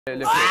I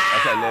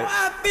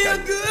feel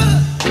good.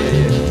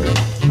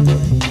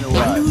 You know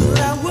what? I knew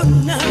that I would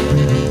not.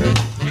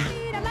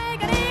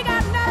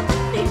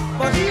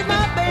 But she's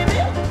my baby,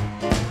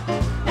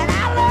 and I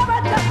love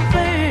her just the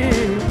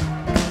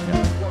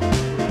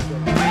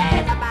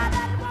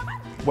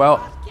same. Well,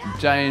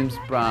 James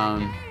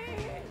Brown,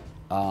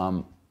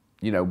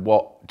 you know,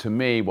 what, to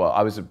me, well,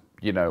 I was,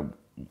 you know,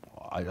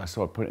 I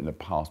sort of put it in the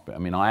past, but I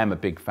mean, I am a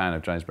big fan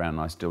of James Brown,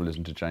 and I still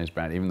listen to James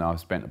Brown, even though I've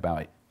spent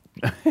about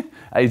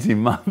 18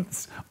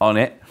 months on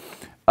it.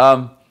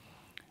 I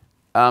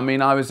mean,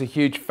 I was a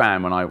huge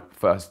fan when I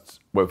first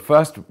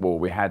of all,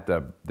 we had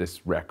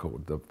this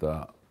record of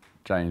the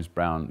James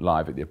Brown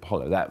live at the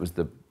Apollo. That was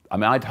I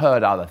mean, I'd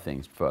heard other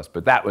things first,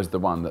 but that was the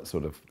one that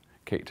sort of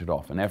kicked it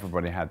off, and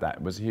everybody had that.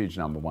 It was a huge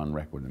 #1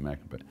 record in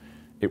America, but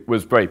it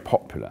was very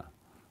popular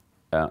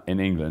in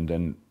England,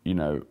 and you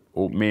know,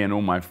 me and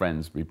all my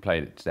friends, we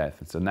played it to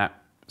death.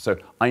 So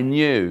I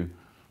knew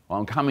what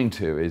I'm coming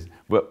to is,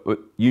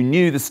 you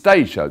knew the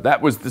stage show.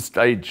 That was the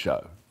stage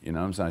show, you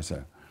know what I'm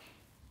saying?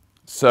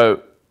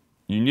 So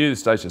you knew the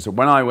stage show. So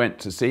when I went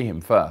to see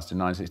him first in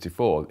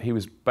 1964, he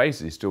was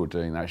basically still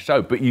doing that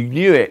show, but you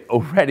knew it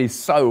already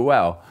so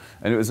well.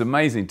 And it was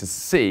amazing to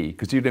see,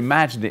 because you'd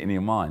imagined it in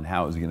your mind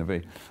how it was going to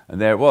be. And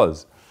there it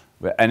was.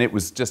 And it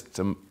was just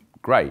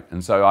great.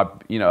 And so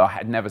I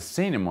had never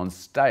seen him on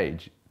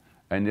stage.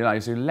 And you know,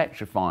 he's an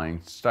electrifying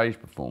stage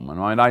performer.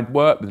 And I'd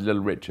worked with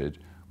Little Richard,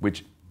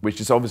 which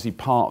is obviously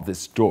part of this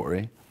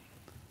story,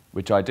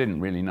 which I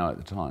didn't really know at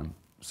the time.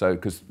 So,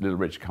 because Little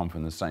Richard come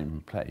from the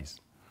same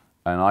place.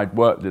 And I'd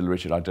worked with Little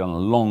Richard, I'd done a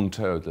long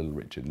tour with Little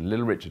Richard, and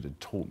Little Richard had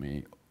taught me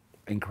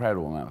an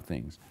incredible amount of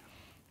things.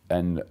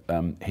 And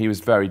he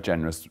was very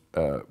generous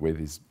with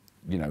his,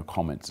 you know,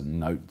 comments and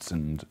notes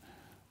and,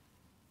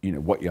 you know,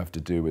 what you have to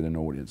do with an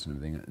audience and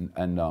everything.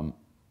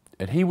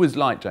 And he was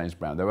like James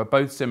Brown. They were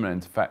both similar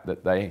in the fact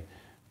that they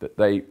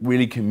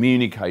really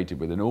communicated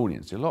with an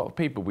audience. A lot of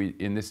people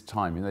in this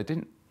time, you know, they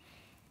didn't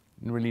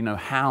really know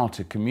how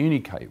to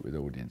communicate with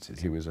audiences.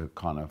 He was a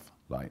kind of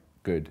like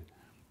good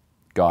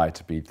guy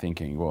to be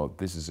thinking, well,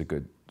 this is a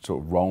good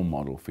sort of role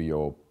model for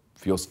your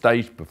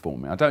stage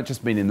performing. I don't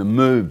just mean in the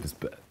moves,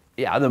 but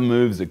yeah, the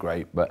moves are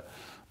great, but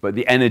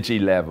the energy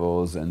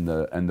levels and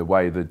the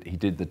way that he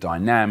did the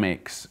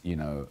dynamics, you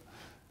know,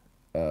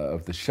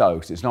 of the show,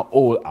 because it's not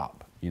all up.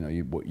 You know,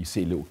 what you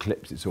see little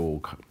clips, it's all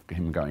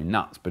him going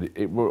nuts. But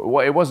it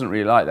wasn't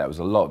really like that. It was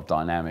a lot of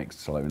dynamics,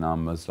 slow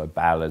numbers, slow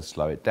ballads,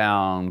 slow it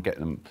down, get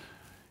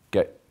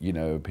you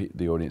know,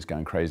 the audience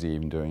going crazy,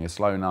 even doing a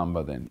slow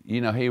number. Then,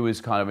 you know, he was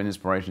kind of an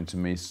inspiration to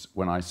me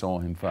when I saw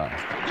him first.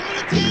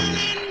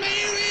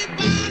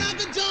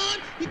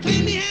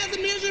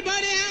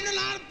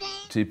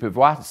 Tu peux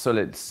voir sur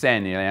la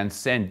scène, il y a une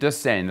scène, deux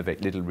scènes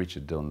avec Little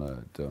Richard dans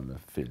le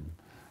film.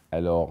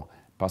 Alors,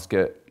 parce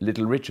que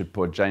Little Richard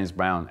pour James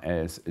Brown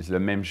est la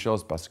même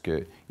chose, parce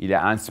qu'il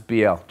a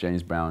inspiré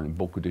James Brown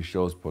beaucoup de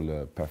choses pour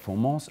la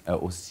performance et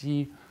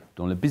aussi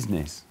dans le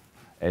business.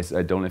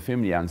 Et dans le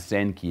film, il y a une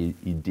scène qui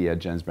dit à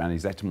James Brown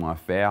exactement à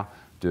faire,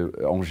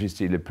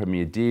 d'enregistrer le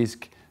premier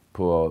disque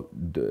pour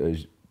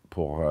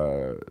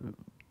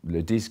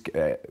le disque,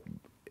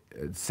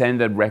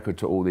 send a record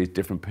to all these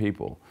different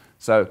people.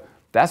 So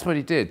that's what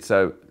he did.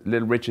 So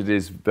Little Richard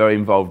is very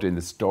involved in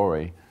the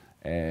story.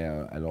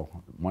 Alors,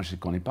 moi, je ne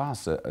connais pas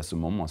à ce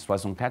moment.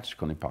 64, je ne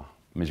connais pas.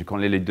 Mais je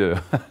connais les deux.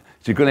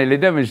 Je connais les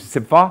deux, mais je ne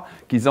sais pas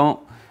qu'ils ont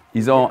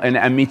une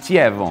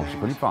amitié avant. Je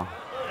ne connais pas.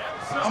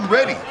 I'm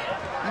ready.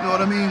 You know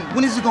what I mean?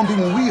 When is it going to be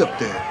when we up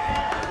there?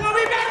 We'll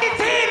be back in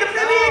 10 to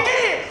play me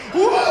again.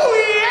 Woo,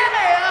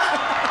 yeah!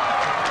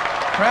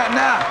 Right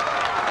now.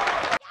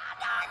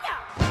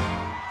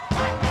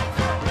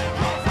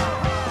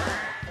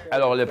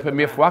 Alors, la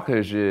première fois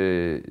que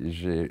j'ai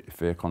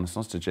fait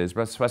connaissance de James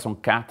Brown,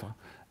 64,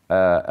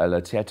 à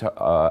le théâtre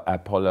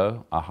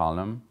Apollo à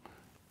Harlem.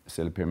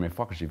 C'est la première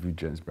fois que j'ai vu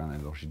James Brown.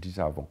 Alors, j'ai dit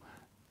ça avant.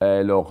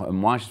 Alors,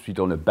 moi, je suis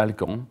dans le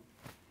balcon,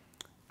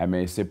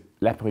 mais c'est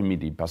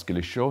l'après-midi, parce que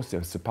le show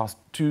se passe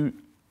toute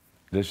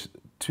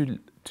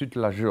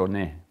la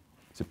journée.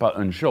 C'est pas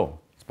un show,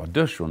 c'est pas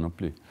 2 shows non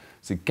plus.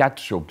 C'est 4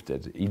 shows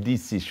peut-être. Il dit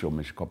 6 shows,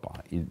 mais je ne crois pas.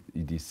 Il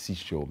dit 6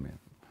 shows, mais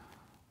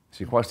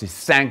je crois que c'est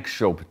 5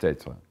 shows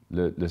peut-être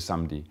le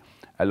samedi.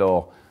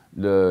 Alors,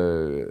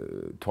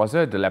 le 3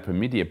 heures de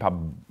l'après-midi,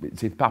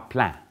 c'est pas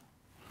plein.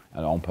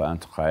 Alors, on peut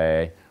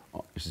entrer,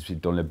 je suis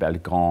dans le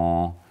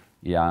balcon,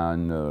 il y a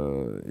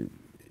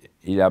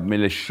mais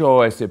le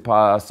show, c'est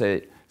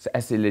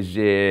assez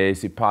léger,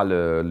 c'est pas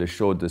le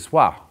show de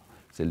soir,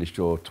 c'est le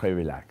show très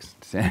relax.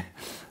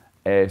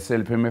 Et c'est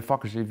la première fois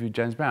que j'ai vu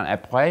James Brown.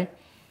 Après,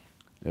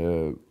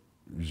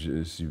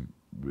 j'ai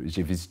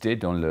visité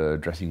dans le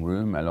dressing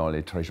room, alors il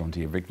est très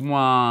gentil avec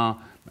moi.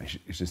 Mais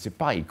je ne sais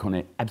pas, il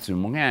connaît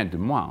absolument rien de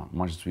moi.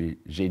 Moi,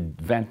 j'ai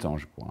 20 ans,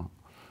 je crois.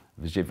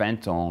 J'ai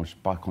 20 ans, je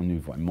n'ai pas connu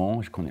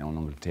vraiment, je connais en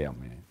Angleterre,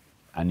 mais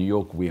à New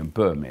York, oui, un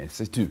peu, mais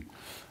c'est tout.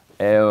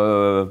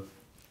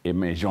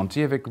 Mais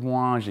gentil avec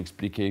moi, j'ai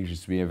expliqué que je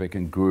suis avec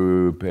un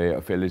groupe, et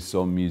on fait les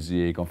soul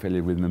music, on fait les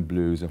rhythm and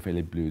blues, on fait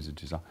les blues et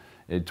tout ça.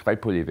 Il est très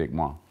poli avec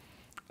moi.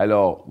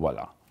 Alors,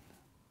 voilà.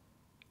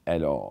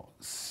 alors,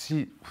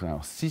 6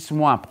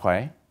 mois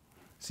après,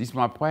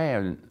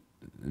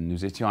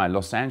 nous étions à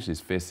Los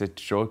Angeles, fait cette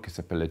show qui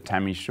s'appelle le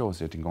Tammy Show.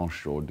 C'est un grand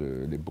show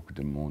de beaucoup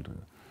de monde.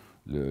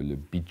 Le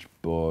Beach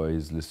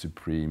Boys, le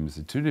Supremes,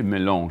 c'est tout le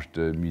mélange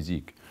de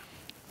musique,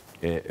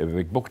 et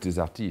avec beaucoup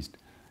d'artistes.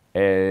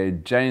 Et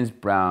James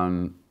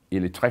Brown,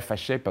 il est très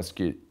fâché parce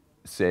que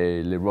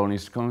c'est les Rolling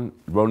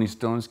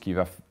Stones qui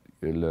va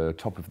le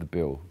top of the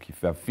bill, qui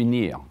va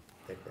finir.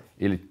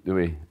 Il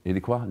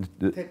est quoi?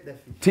 Tête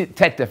d'affiche.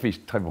 Tête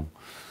d'affiche, très bon.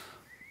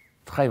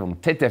 Très bon,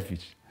 tête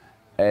d'affiche.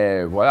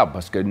 Et voilà,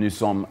 parce que nous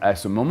sommes, à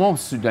ce moment,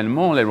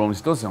 soudainement, les Rolling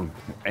Stones sont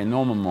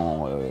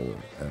énormément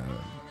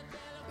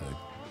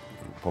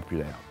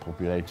populaires.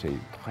 Popularité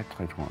très,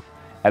 très grande.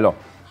 Alors,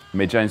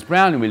 mais James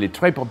Brown, il est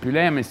très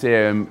populaire, mais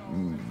c'est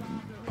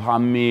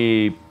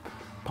parmi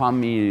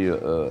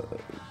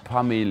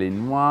les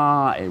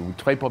Noirs, et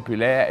très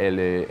populaire, et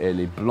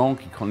les Blancs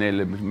qui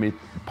connaissent, mais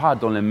pas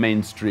dans le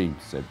mainstream,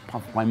 c'est pas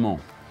vraiment.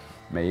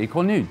 Mais il est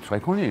connu, très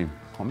connu,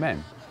 quand même.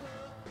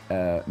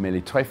 Mais il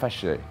est très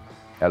fâché.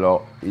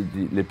 Alors,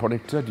 le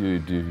producteur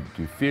du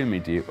film,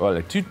 il dit, oh,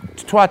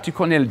 toi, tu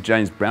connais le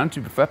James Brown, tu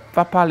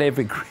vas parler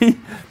avec lui,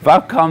 va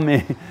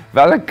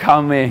le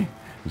calmer.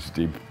 Je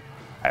dis,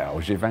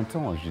 alors j'ai 20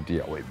 ans, je dis,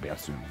 oui, bien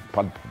sûr,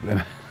 pas de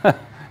problème.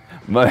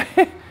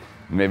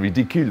 mais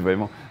ridicule,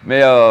 vraiment.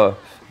 Mais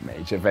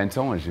j'ai 20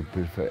 ans et je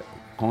peux faire,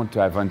 quand tu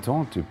as 20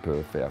 ans, tu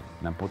peux faire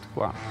n'importe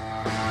quoi.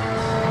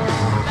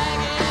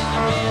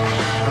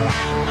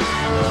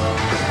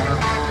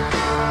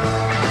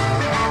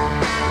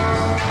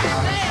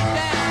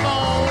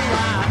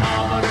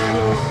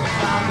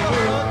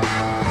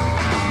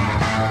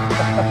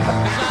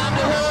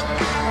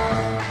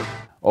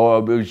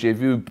 Oh, j'ai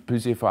vu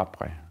plusieurs fois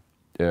après,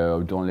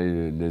 dans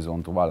les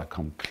endroits là,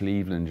 comme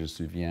Cleveland, je me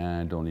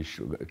souviens, dans les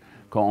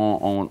quand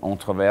on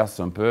traverse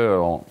un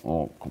peu,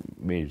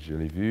 mais je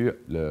l'ai vu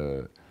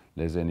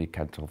les années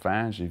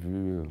 80, j'ai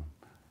vu,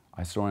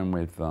 I saw him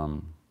with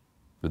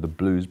the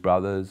Blues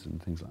Brothers and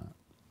things like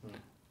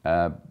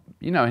that.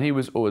 You know, he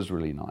was always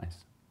really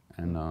nice,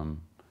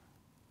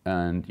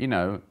 and you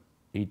know,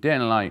 he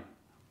didn't like,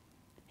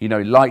 you know,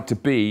 he liked to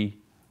be,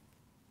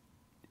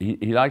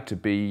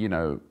 you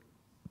know,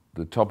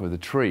 the top of the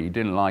tree. He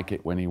didn't like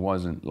it when he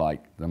wasn't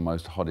like the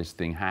most hottest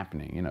thing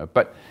happening, you know.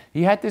 But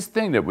he had this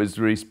thing that was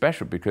really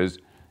special because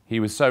he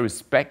was so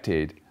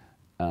respected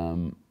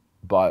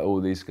by all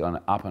these kind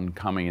of up and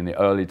coming in the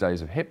early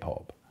days of hip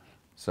hop.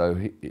 So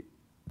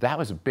that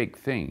was a big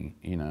thing,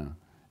 you know.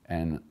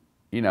 And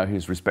you know, he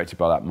was respected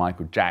by like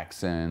Michael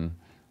Jackson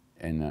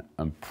and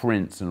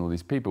Prince and all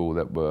these people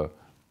that were,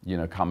 you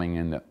know, coming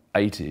in the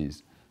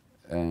 80s,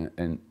 and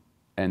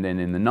then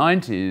in the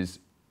 90s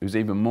it was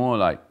even more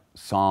like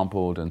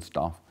sampled and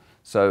stuff.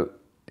 So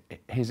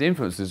his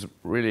influence is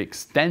really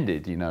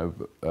extended, you know,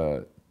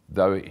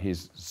 though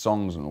his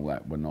songs and all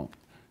that were not,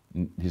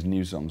 his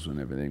new songs and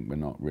everything were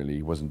not really,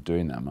 he wasn't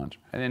doing that much.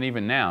 And then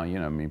even now, you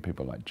know, I mean,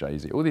 people like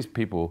Jay-Z, all these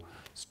people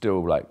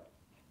still like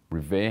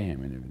revere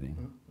him and everything.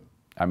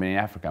 I mean,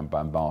 African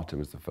Bambaataa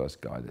was the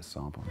first guy that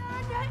sampled him.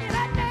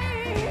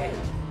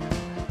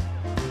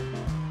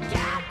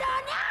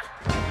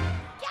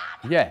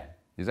 Yeah,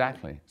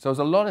 exactly. So there's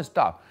a lot of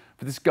stuff.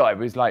 For this guy,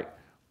 but he's like,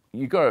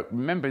 you got to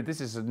remember,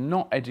 this is a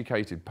not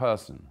educated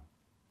person,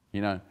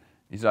 you know.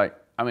 He's like,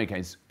 I mean, he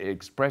can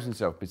express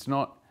himself, but he's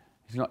not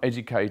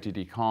educated.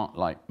 He can't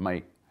like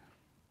make,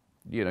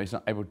 you know, he's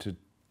not able to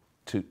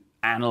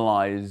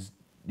analyze,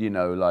 you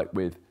know, like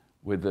with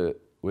a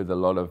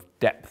lot of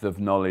depth of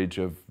knowledge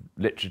of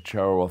literature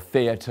or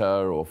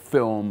theatre or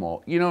film,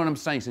 or you know what I'm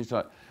saying. So he's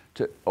like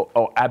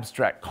or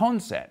abstract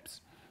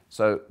concepts.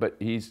 So, but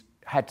he's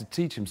had to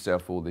teach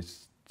himself all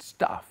this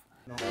stuff.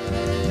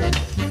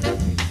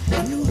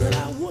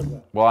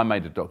 Well, I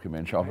made a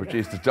documentary. I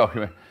produced a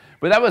documentary,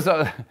 but that was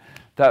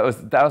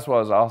what I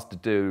was asked to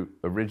do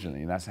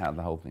originally. That's how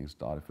the whole thing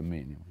started for me,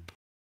 anyway.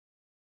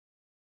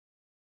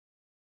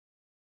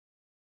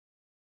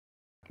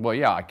 Well,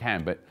 yeah, I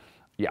can, but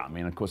yeah, I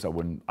mean, of course, I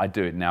wouldn't. I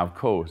do it now, of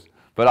course,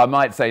 but I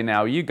might say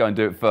now, you go and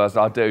do it first.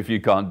 I'll do it if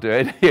you can't do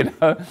it. You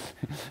know,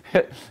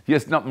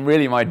 it's not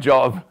really my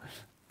job.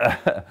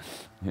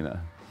 You know,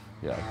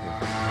 yeah.